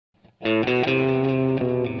Today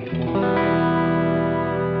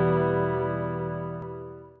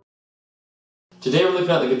we're looking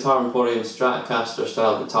at the Guitar Emporium Stratocaster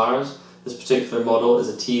style guitars. This particular model is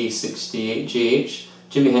a TA68-JH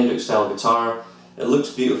Jimi Hendrix style guitar. It looks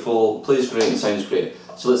beautiful, plays great and sounds great.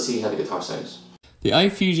 So let's see how the guitar sounds. The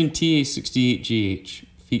iFusion TA68-JH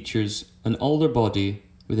features an alder body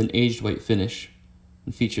with an aged white finish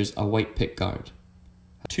and features a white pickguard,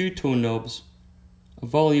 2 tone knobs, a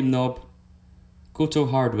volume knob, Goto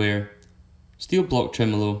hardware, steel block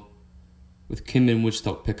tremolo with Kinman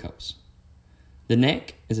Woodstock pickups. The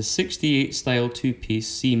neck is a 68 style 2-piece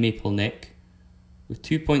C maple neck with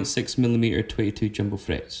 2.6mm 22 jumbo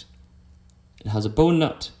frets. It has a bone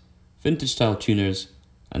nut, vintage style tuners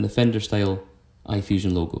and the Fender style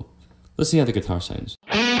iFusion logo. Let's see how the guitar sounds.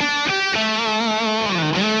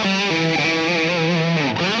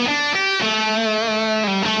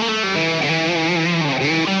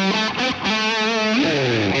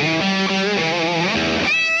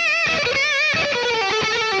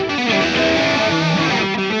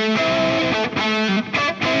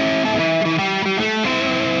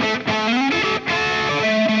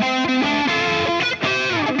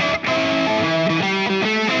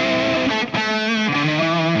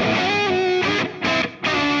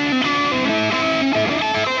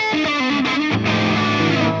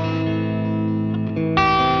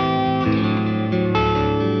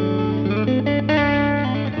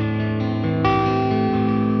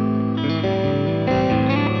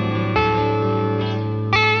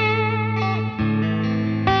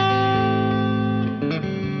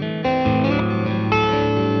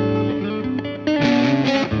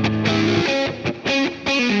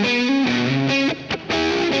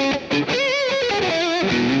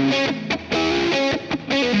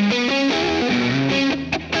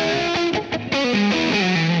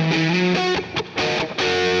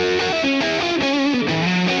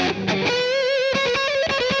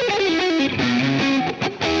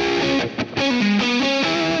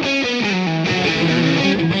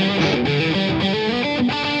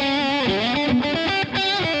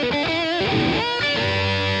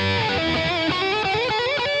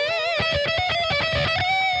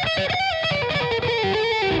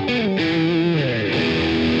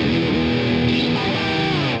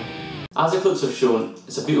 As the clips have shown,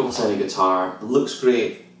 it's a beautiful sounding guitar, it looks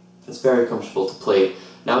great, it's very comfortable to play.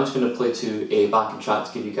 Now I'm just going to play to a backing track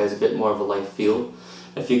to give you guys a bit more of a live feel.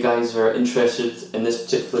 If you guys are interested in this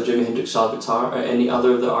particular Jimi Hendrix style guitar or any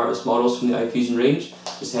other of the artist models from the iFusion range,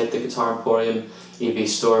 just head to the Guitar Emporium eBay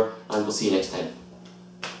store and we'll see you next time.